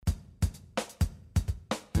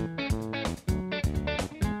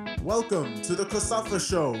Welcome to the COSAFA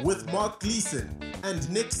Show with Mark Gleeson and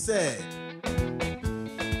Nick Said.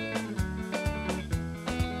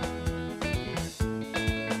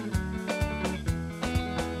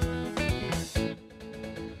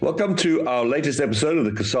 Welcome to our latest episode of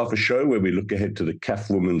the COSAFA Show, where we look ahead to the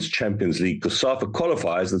CAF Women's Champions League COSAFA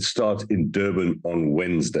qualifiers that start in Durban on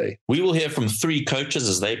Wednesday. We will hear from three coaches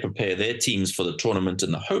as they prepare their teams for the tournament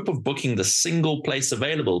in the hope of booking the single place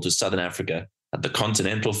available to Southern Africa at the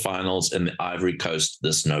Continental Finals in the Ivory Coast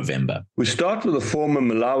this November. We start with the former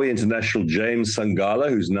Malawi international James Sangala,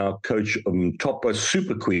 who's now coach of Ntopwa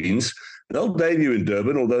Super Queens. They'll debut in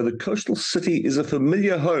Durban, although the coastal city is a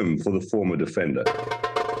familiar home for the former defender.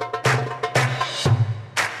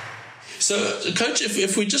 So, Coach,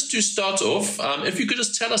 if we just do start off, if you could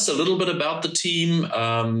just tell us a little bit about the team,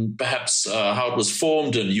 perhaps how it was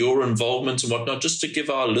formed and your involvement and whatnot, just to give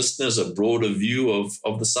our listeners a broader view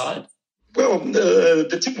of the side. Well,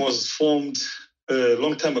 the team was formed a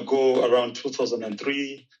long time ago, around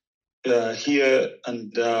 2003 here,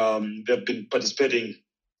 and they've been participating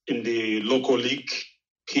in the local league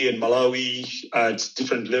here in Malawi at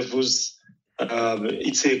different levels.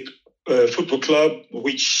 It's a football club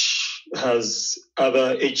which has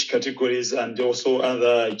other age categories and also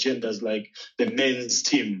other genders, like the men's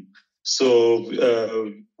team.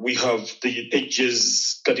 So we have the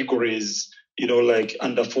ages categories, like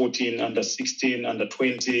under 14, under 16, under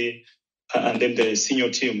 20, and then the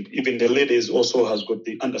senior team. Even the ladies also has got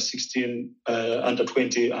the under 16, under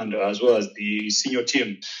 20, and as well as the senior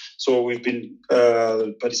team. So we've been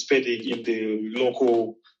participating in the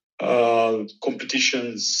local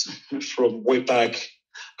competitions from way back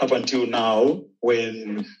up until now,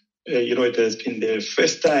 when it has been the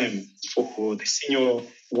first time for the senior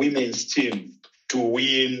women's team to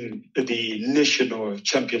win the national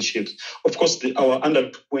championships. Of course, our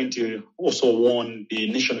under 20 also won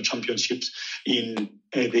the national championships in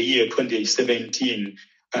the year 2017,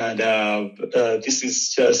 and this is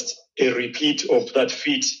just a repeat of that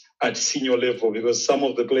feat at senior level, because some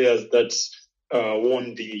of the players that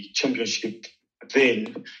won the championship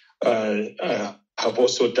then have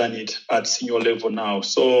also done it at senior level now.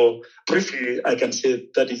 So briefly, I can say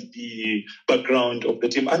that is the background of the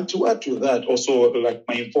team. And to add to that, also like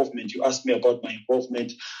my involvement, you asked me about my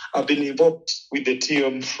involvement. I've been involved with the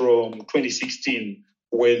team from 2016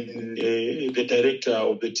 when the director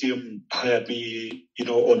of the team hired me,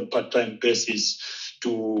 on part-time basis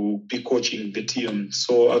to be coaching the team.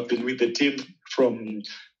 So I've been with the team from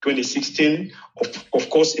 2016. Of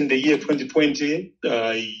course, in the year 2020,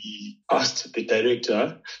 I asked the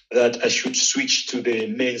director that I should switch to the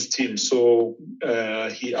men's team. So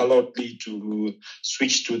he allowed me to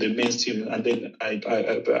switch to the men's team. And then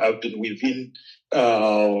I've been within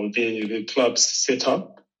the club's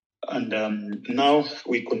setup. And now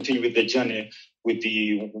we continue with the journey with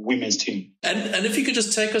the women's team. And if you could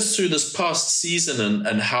just take us through this past season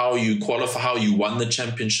and how you qualify, how you won the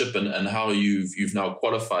championship and how you've now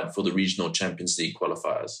qualified for the regional Champions League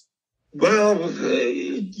qualifiers. Well,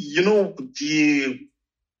 the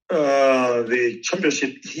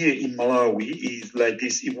championship here in Malawi is like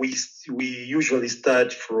this. We usually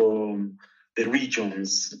start from the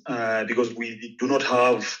regions because we do not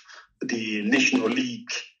have the national league.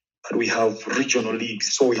 We have regional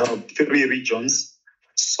leagues. So we have 3 regions.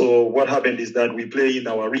 So what happened is that we play in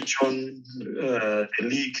our region, the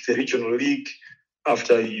regional league.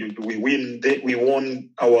 After we won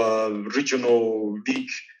our regional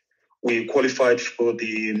league, we qualified for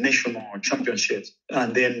the national championship.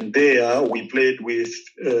 And then there we played with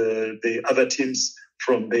the other teams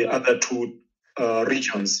from the other 2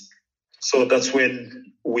 regions. So that's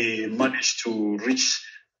when we managed to reach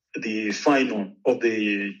the final of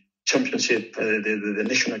the championship, the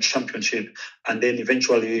national championship, and then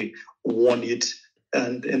eventually won it.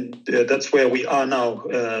 And that's where we are now.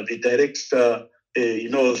 The director,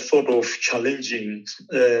 thought of challenging,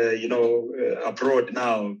 abroad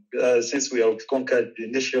now, since we have conquered the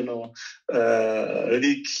national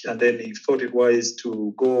league, and then he thought it wise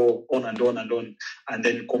to go on and on and on, and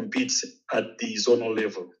then compete at the zonal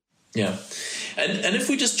level. Yeah. And if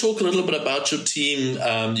we just talk a little bit about your team,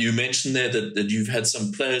 you mentioned there that you've had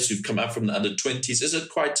some players who've come up from the under 20s. Is it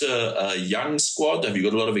quite a young squad? Have you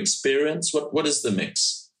got a lot of experience? What is the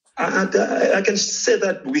mix? I can say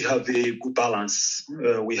that we have a good balance.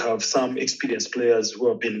 We have some experienced players who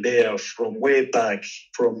have been there from way back,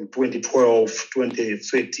 from 2012,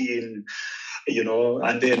 2013,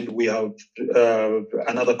 and then we have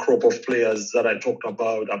another crop of players that I talked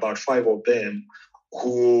about 5 of them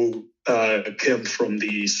who came from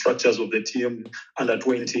the structures of the team. Under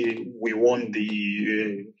 20, we won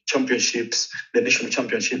the championships, the national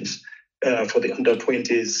championships for the under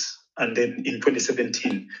 20s, and then in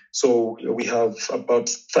 2017. So we have about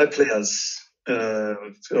 5 players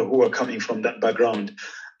who are coming from that background.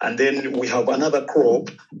 And then we have another crop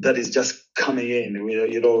that is just coming in,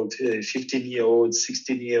 15-year-olds,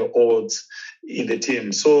 16-year-olds in the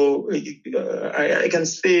team. So I can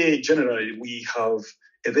say generally we have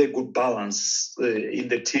a very good balance in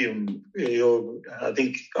the team. I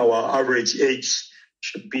think our average age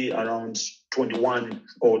should be around 21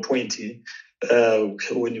 or 20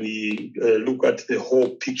 when we look at the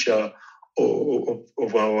whole picture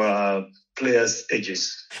of our players'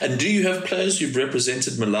 ages. And do you have players who've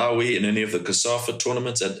represented Malawi in any of the COSAFA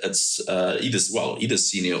tournaments at either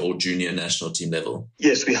senior or junior national team level?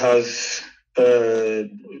 Yes, we have a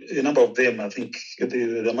number of them. I think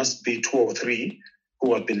there must be 2 or 3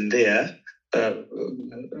 who have been there. 4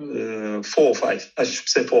 or 5, I should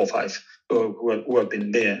say 4 or 5 who have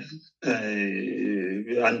been there.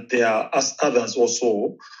 And there are others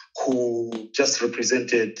also who just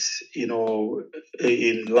represented,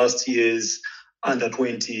 in last year's under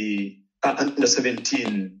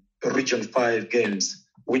 17 Region 5 games,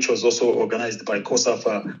 which was also organized by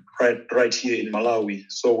COSAFA right here in Malawi.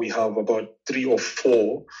 So we have about 3 or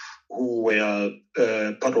 4 who were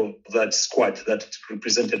part of that squad that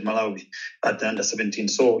represented Malawi at the under 17.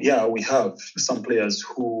 So, yeah, we have some players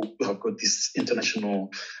who have got this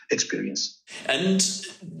international experience. And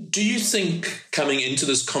do you think coming into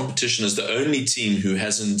this competition as the only team who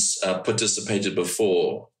hasn't participated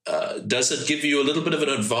before, does it give you a little bit of an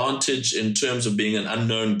advantage in terms of being an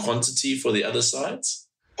unknown quantity for the other sides?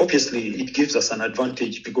 Obviously, it gives us an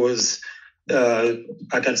advantage because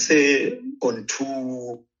I can say on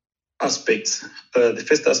 2 aspects. The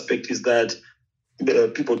first aspect is that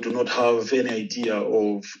people do not have any idea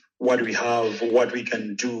of what we have, what we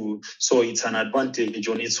can do. So it's an advantage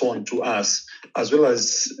on its own to us, as well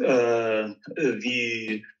as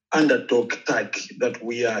the underdog tag that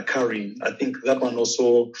we are carrying. I think that one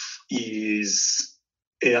also is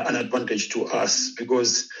an advantage to us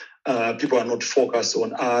because people are not focused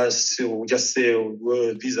on us. So we just say,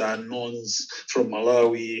 well, these are knowns from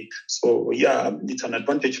Malawi. So, yeah, it's an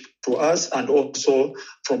advantage to us. And also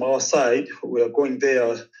from our side, we are going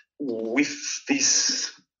there with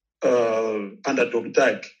this underdog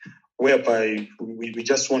tag, whereby we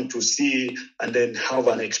just want to see and then have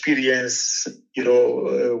an experience.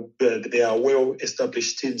 There are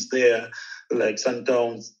well-established teams there, like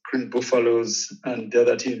Sundowns, Green Buffaloes, and the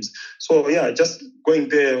other teams. So, yeah, just going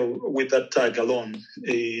there with that tag alone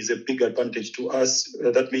is a big advantage to us.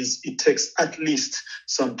 That means it takes at least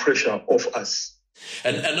some pressure off us.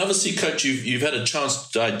 And obviously, Coach, you've had a chance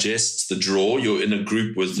to digest the draw. You're in a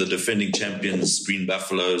group with the defending champions, Green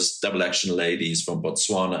Buffaloes, Double Action Ladies from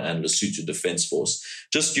Botswana and Lesotho Defence Force.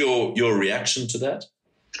 Just your reaction to that?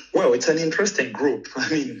 Well, it's an interesting group. I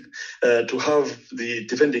mean, to have the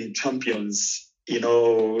defending champions, in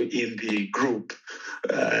the group,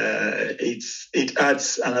 it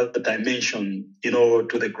adds another dimension,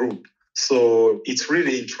 to the group. So it's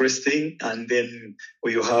really interesting. And then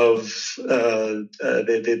you have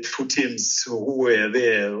the 2 teams who were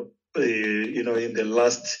there, in the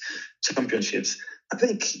last championships. I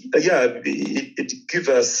think, it gave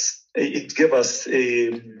us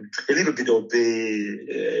a little bit of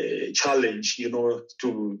the challenge,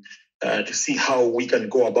 to see how we can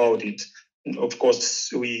go about it. Of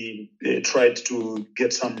course, we tried to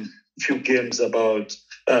get some few games about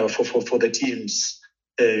for the teams,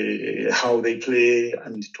 how they play,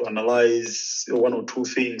 and to analyze 1 or 2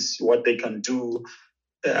 things, what they can do.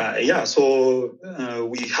 So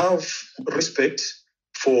we have respect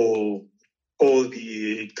for all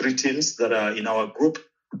the 3 teams that are in our group.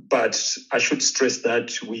 But I should stress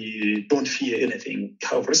that we don't fear anything. We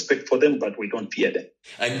have respect for them, but we don't fear them.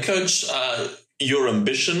 And Coach, your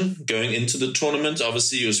ambition going into the tournament,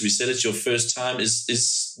 obviously, as we said, it's your first time.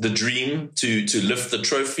 Is the dream to lift the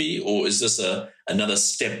trophy, or is this another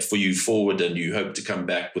step for you forward and you hope to come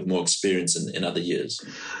back with more experience in other years?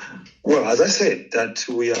 Well, as I said, that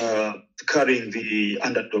we are carrying the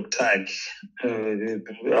underdog tag.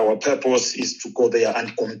 Our purpose is to go there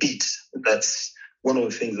and compete. That's one of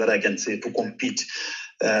the things that I can say, to compete.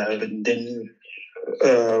 Then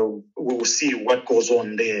we will see what goes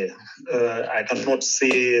on there. I cannot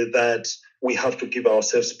say that we have to give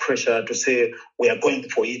ourselves pressure to say we are going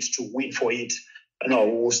for it, to win for it. No,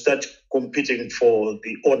 we'll start competing for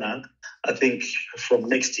the honor, I think, from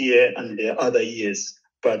next year and the other years.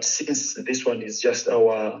 But since this one is just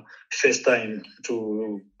our first time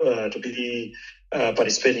to be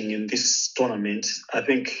participating in this tournament. I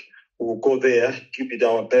think we'll go there, give it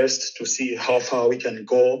our best to see how far we can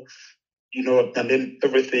go, and then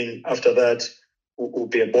everything after that will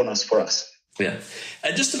be a bonus for us. Yeah.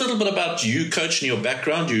 And just a little bit about you, Coach, and your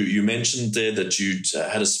background. You mentioned there that you'd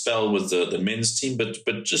had a spell with the men's team, but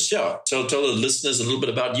just, tell the listeners a little bit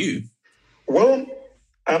about you. Well,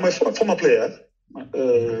 I'm a former player.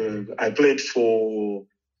 I played for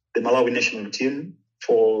the Malawi national team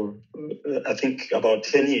for, I think, about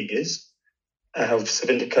 10 years. I have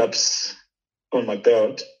 70 caps on my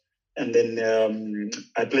belt. And then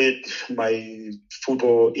I played my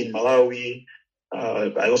football in Malawi.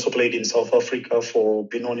 I also played in South Africa for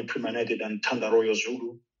Benoni Premier United and Tanda Royal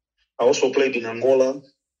Zulu. I also played in Angola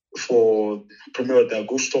for Primeiro de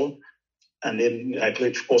Agosto. And then I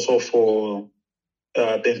played also for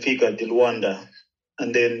Benfica de Luanda.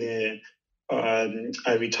 And then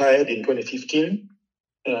I retired in 2015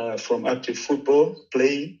 from active football,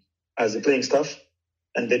 playing as a playing staff.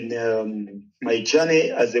 And then my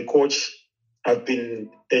journey as a coach, I've been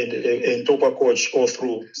a Ntopwa coach all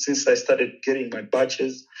through since I started getting my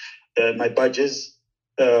badges. I've been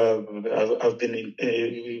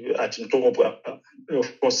at Ntopwa.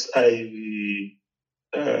 Of course, I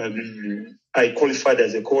qualified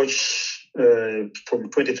as a coach from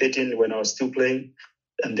 2013 when I was still playing,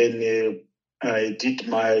 and then I did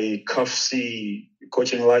my CAF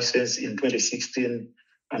coaching license in 2016,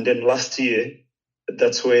 and then last year,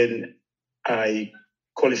 that's when I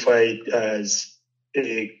qualified as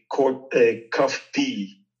a CAF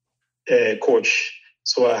B coach.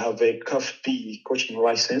 So I have a CAF B coaching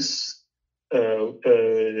license,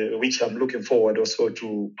 which I'm looking forward also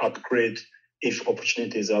to upgrade if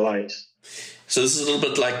opportunities arise. So this is a little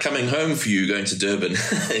bit like coming home for you, going to Durban,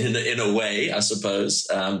 in a way, I suppose.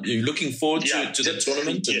 You're looking forward to the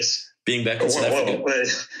tournament? Yes. Being back in South Africa?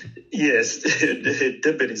 Yes,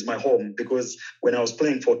 Durban is my home because when I was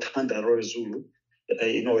playing for Tanda Royal Zulu,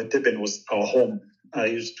 Durban was our home. I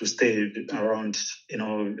used to stay around, in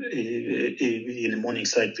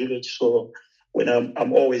Morningside Village. So when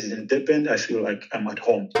I'm always in Durban, I feel like I'm at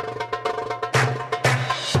home.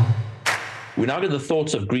 We now get the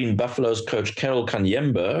thoughts of Green Buffaloes coach Carol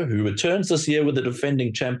Kanyemba, who returns this year with the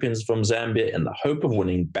defending champions from Zambia in the hope of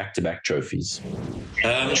winning back-to-back trophies.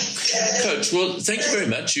 Coach, well, thank you very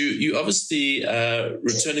much. You obviously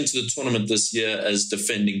returning to the tournament this year as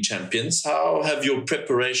defending champions. How have your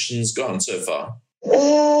preparations gone so far?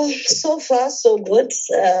 So far, so good.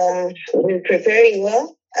 We're preparing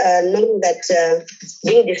well. Knowing that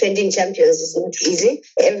being defending champions is not easy.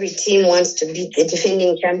 Every team wants to beat the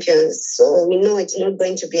defending champions. So we know it's not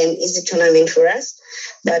going to be an easy tournament for us.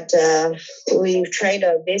 But we've tried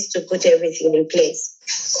our best to put everything in place.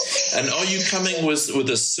 And are you coming with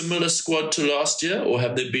a similar squad to last year, or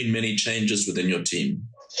have there been many changes within your team?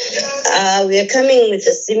 We are coming with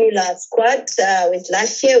a similar squad with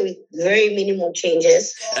last year with very minimal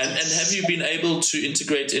changes. And have you been able to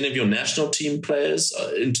integrate any of your national team players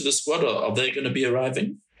into the squad, or are they going to be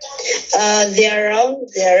arriving? They're around.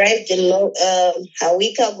 They arrived a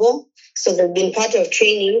week ago. So they've been part of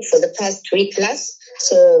training for the past week plus.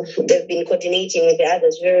 So they've been coordinating with the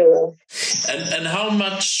others very well. And how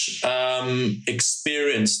much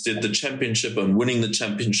experience did the championship and winning the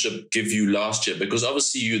championship give you last year? Because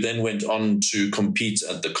obviously you then went on to compete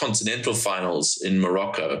at the continental finals in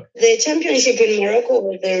Morocco. The championship in Morocco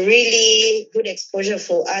was a really good exposure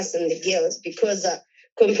for us and the girls because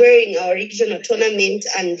comparing our regional tournament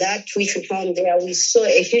and that which we found there, we saw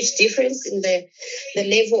a huge difference in the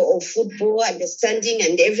level of football, understanding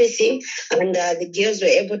and everything. And the girls were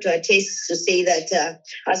able to attest to say that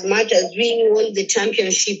as much as we won the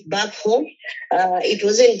championship back home, it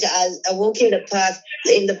wasn't a walk in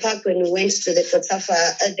the park when we went to the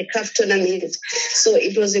COSAFA, the CAF tournament. So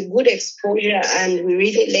it was a good exposure and we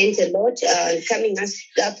really learned a lot. Coming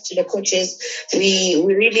up to the coaches, we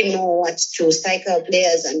really know what to psych our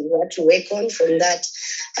players and what to work on from that.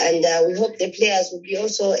 And we hope the players will be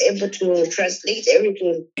also able to translate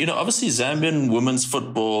everything. Obviously Zambian women's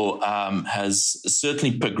football has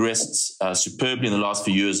certainly progressed superbly in the last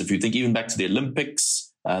few years. If you think even back to the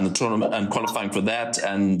Olympics and the tournament and qualifying for that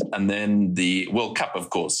and then the World Cup, of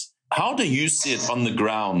course. How do you see it on the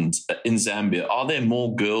ground in Zambia? Are there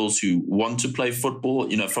more girls who want to play football?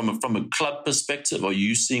 From a club perspective, are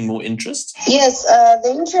you seeing more interest? Yes,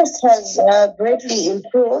 the interest has greatly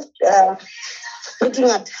improved. Looking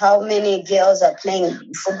at how many girls are playing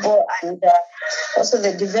football and also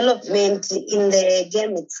the development in the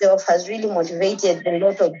game itself has really motivated a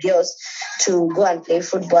lot of girls to go and play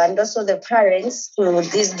football, and also the parents to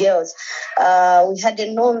these girls. We had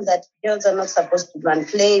a norm that girls are not supposed to go and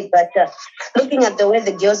play. But looking at the way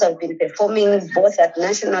the girls have been performing, both at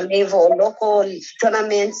national level, local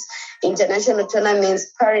tournaments, international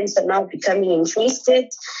tournaments, parents are now becoming interested,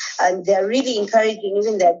 and they're really encouraging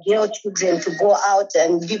even their girl children to go out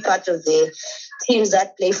and be part of the teams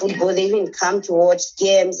that play football. They even come to watch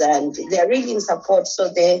games, and they're really in support. So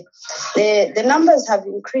the numbers have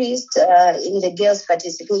increased in the girls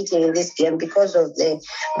participating in this game because of the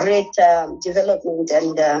great development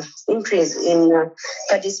and increase in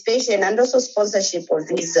participation and also sponsorship of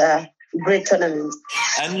these great tournaments.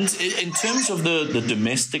 And in terms of the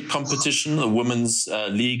domestic competition, the women's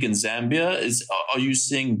league in Zambia, are you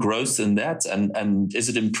seeing growth in that, and is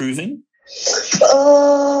it improving?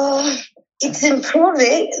 It's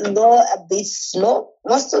improving, though a bit slow.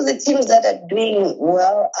 Most of the teams that are doing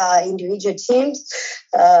well are individual teams,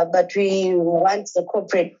 but we want the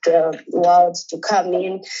corporate world to come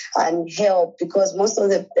in and help, because most of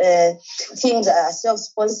the teams are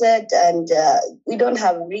self-sponsored, and we don't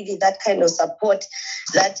have really that kind of support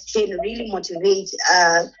that can really motivate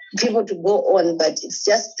people to go on. But it's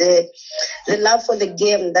just the love for the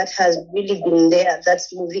game that has really been there that's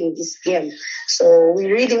moving this game. So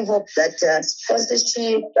we really hope that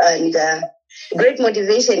sponsorship and great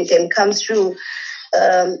motivation can come through.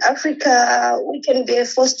 Africa, we can be a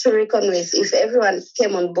force to reckon with if everyone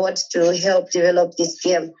came on board to help develop this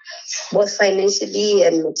game, both financially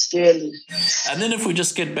and materially. And then if we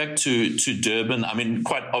just get back to Durban, I mean,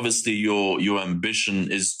 quite obviously your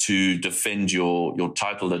ambition is to defend your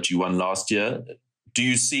title that you won last year. Do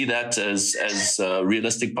you see that as a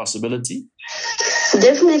realistic possibility?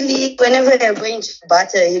 Definitely, whenever you're going to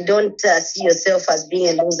battle, you don't see yourself as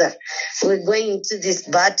being a loser. We're going into this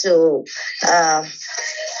battle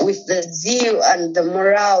with the zeal and the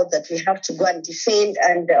morale that we have to go and defend,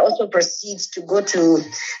 and also proceed to go to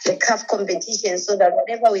the CAF competition, so that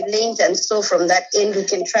whatever we learned and saw from that end, we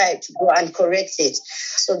can try to go and correct it.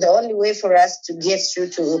 So the only way for us to get through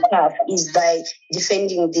to CAF is by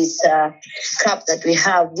defending this cup that we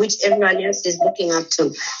have, which everyone else is looking up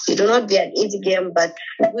to. It will not be an easy game, but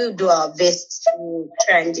we'll do our best to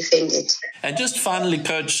try and defend it. And just finally,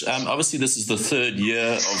 Coach, obviously this is the third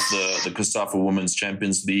year of the COSAFA Women's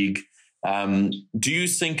Champions League. Do you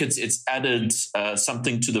think it's added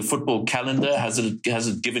something to the football calendar? Has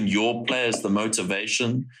it given your players the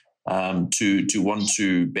motivation to want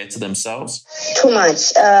to better themselves? Too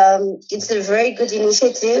much. It's a very good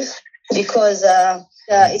initiative, because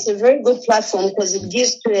it's a very good platform, because it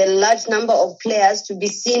gives to a large number of players to be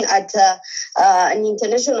seen at an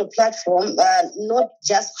international platform, not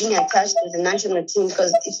just being attached to the national team,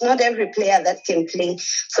 because it's not every player that can play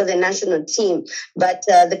for the national team. But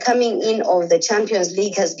the coming in of the Champions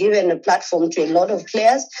League has given a platform to a lot of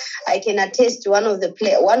players. I can attest to one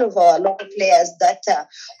of our local players that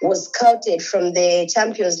was scouted from the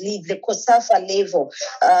Champions League, the COSAFA level.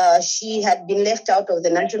 She had been left out of the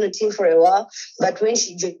national team for a while, but when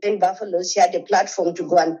she joined Buffalo, she had a platform to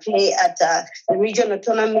go and play at the regional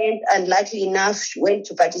tournament, and likely enough, she went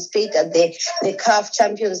to participate at the CAF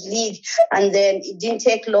Champions League, and then it didn't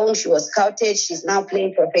take long. She was scouted. She's now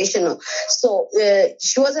playing professional. So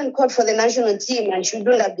she wasn't called for the national team, and she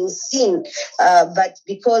wouldn't have been seen, but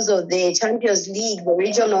because of the Champions League, the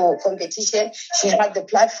regional competition, she had the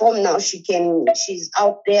platform. Now she's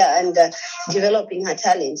out there and developing her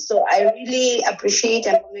talent. So I really appreciate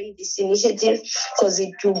and commend this initiative, because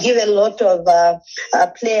it will give a lot of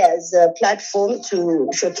players a platform to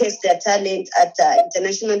showcase their talent at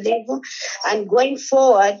international level. And going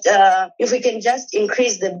forward, if we can just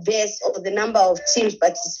increase the base or the number of teams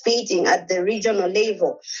participating at the regional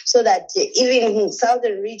level, so that even in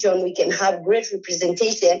southern region we can have great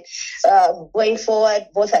representation going forward,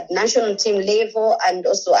 both at national team level and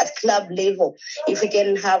also at club level. If we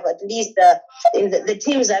can have at least the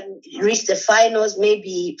teams that reach the finals,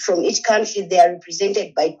 maybe from each country they are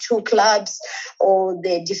represented by two clubs, or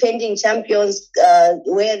the defending champions,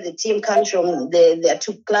 where the team comes from, there are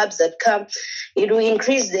two clubs that come. It will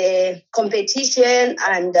increase the competition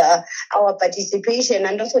and our participation,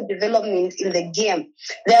 and also development in the game.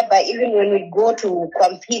 Thereby, even when we go to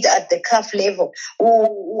compete at the CAF level, we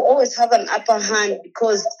always have an upper hand,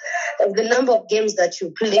 because of the number of games that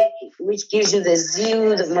you play, which gives you the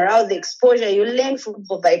zeal, the morale, the exposure. You learn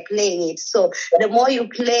football by playing it. So the more you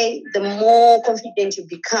play, the more confident you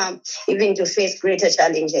become, even to face greater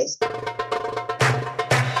challenges.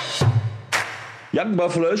 Young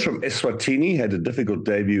Buffaloes from Eswatini had a difficult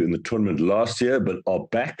debut in the tournament last year, but are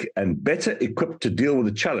back and better equipped to deal with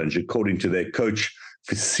the challenge, according to their coach,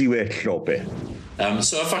 Fisiwe Hlophe.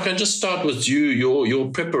 So if I can just start with you, your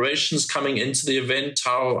preparations coming into the event,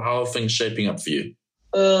 how are things shaping up for you?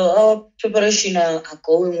 Our preparation are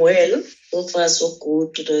going well. So far, so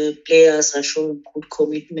good. The players are showing good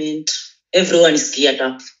commitment. Everyone is geared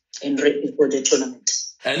up and ready for the tournament.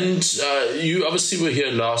 And you obviously were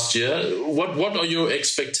here last year. What are your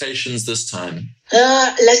expectations this time?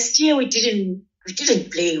 Last year we didn't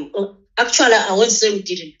play. Actually, I won't say we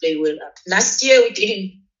didn't play well. Last year we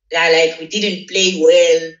didn't play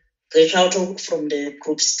well. Get out from the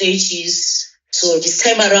group stages. So this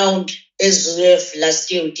time around, as we have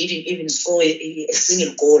last year, we didn't even score a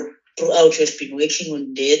single goal. Throughout, we've been working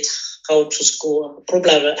on that, how to score.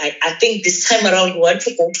 Probably, I think this time around, we want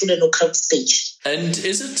to go to the knockout stage. And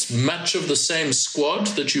is it much of the same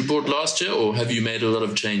squad that you brought last year, or have you made a lot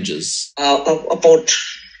of changes? About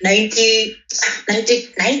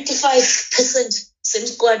 95% same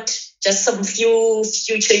squad. Just some few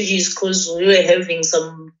changes because we were having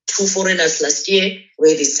some 2 foreigners last year,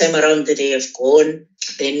 where this time around they have gone.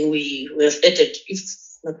 Then we have added, if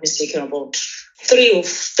not mistaken, about three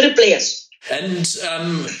players. And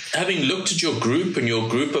having looked at your group and your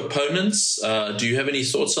group opponents, do you have any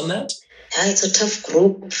thoughts on that? It's a tough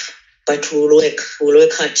group, but we'll work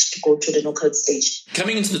hard to go to the knockout stage.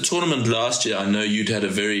 Coming into the tournament last year, I know you'd had a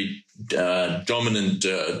very dominant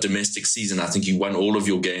domestic season. I think you won all of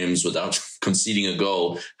your games without conceding a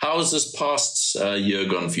goal. How has this past year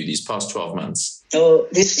gone for you, these past 12 months?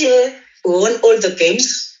 This year, we won all the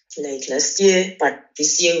games like last year, but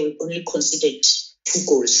this year we only conceded 2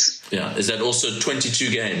 goals. Yeah, is that also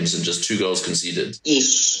 22 games and just 2 goals conceded?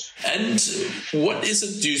 Yes. And what is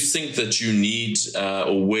it, do you think, that you need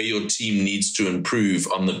or where your team needs to improve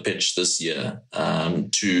on the pitch this year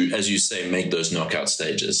to, as you say, make those knockout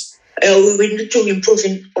stages? We need to improve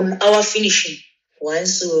on our finishing.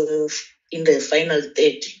 Once in the final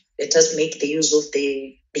third, let us make the use of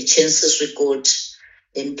the chances we got,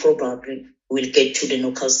 then probably we'll get to the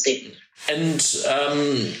knockout stage. And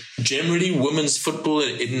generally, women's football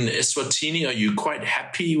in Eswatini, are you quite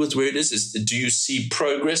happy with where it is? Do you see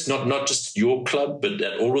progress, not just your club, but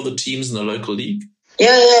at all of the teams in the local league?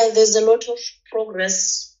 Yeah, there's a lot of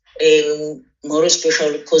progress. More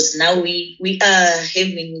especially because now we are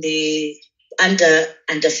having the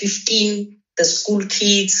under 15, the school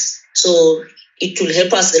kids, so it will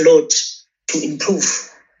help us a lot to improve.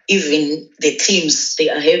 Even the teams, they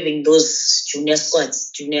are having those junior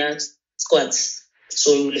squads,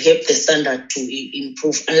 so it will help the standard to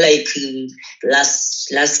improve. Unlike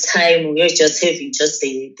last time, we were just having the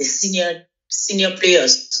senior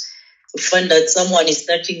players. We find that someone is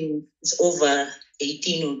starting over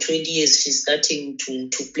 18 or 20 years, she's starting to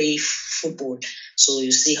play football. So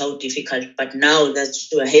you see how difficult. But now that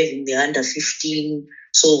you are having the under 15,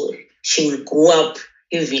 so she will grow up,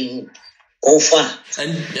 even go far.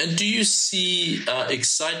 And do you see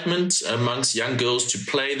excitement amongst young girls to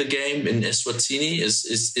play the game in Eswatini?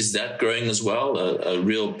 Is that growing as well, a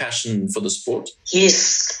real passion for the sport?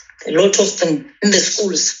 Yes, a lot of them in the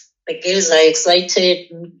schools. The girls are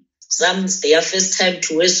excited. Some, it's their first time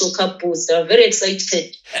to wear soccer boots. They are very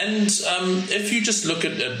excited. And if you just look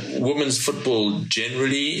at women's football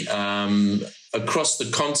generally, across the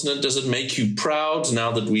continent, does it make you proud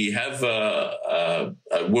now that we have a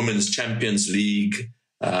Women's Champions League?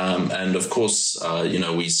 And of course,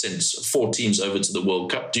 we sent 4 teams over to the World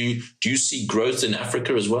Cup. Do you see growth in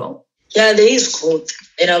Africa as well? Yeah, there is growth.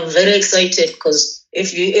 And I'm very excited because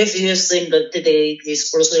if you have seen that the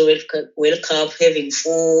also World Cup having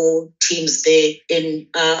 4 teams there, and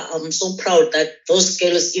I'm so proud that those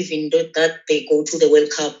girls, even though that they go to the World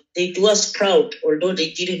Cup, they do us proud, although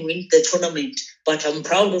they didn't win the tournament. But I'm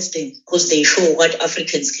proud of them because they show what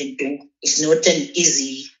Africans can do. It's not an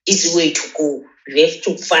easy way to go. We have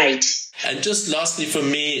to fight. And just lastly for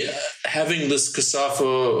me, having this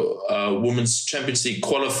COSAFA Women's Champions League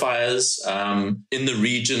qualifiers in the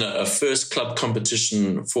region, a first club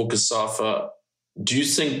competition for COSAFA, do you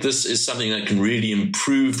think this is something that can really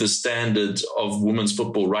improve the standard of women's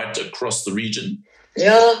football right across the region?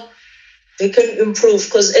 Yeah, they can improve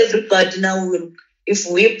because everybody now will, if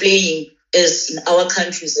we're playing as in our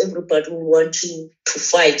countries, everybody will want to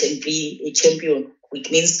fight and be a champion,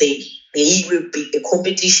 which means there will be a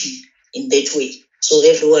competition in that way. So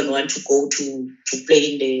everyone wants to go to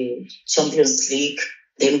play in the Champions League,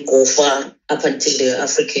 then go far up until the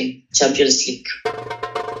African Champions League.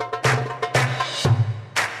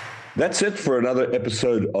 That's it for another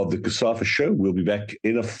episode of the COSAFA Show. We'll be back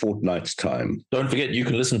in a fortnight's time. Don't forget, you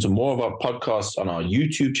can listen to more of our podcasts on our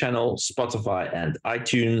YouTube channel, Spotify, and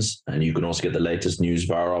iTunes. And you can also get the latest news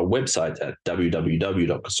via our website at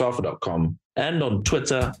www.cosafa.com and on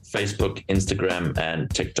Twitter, Facebook, Instagram, and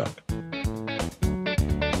TikTok.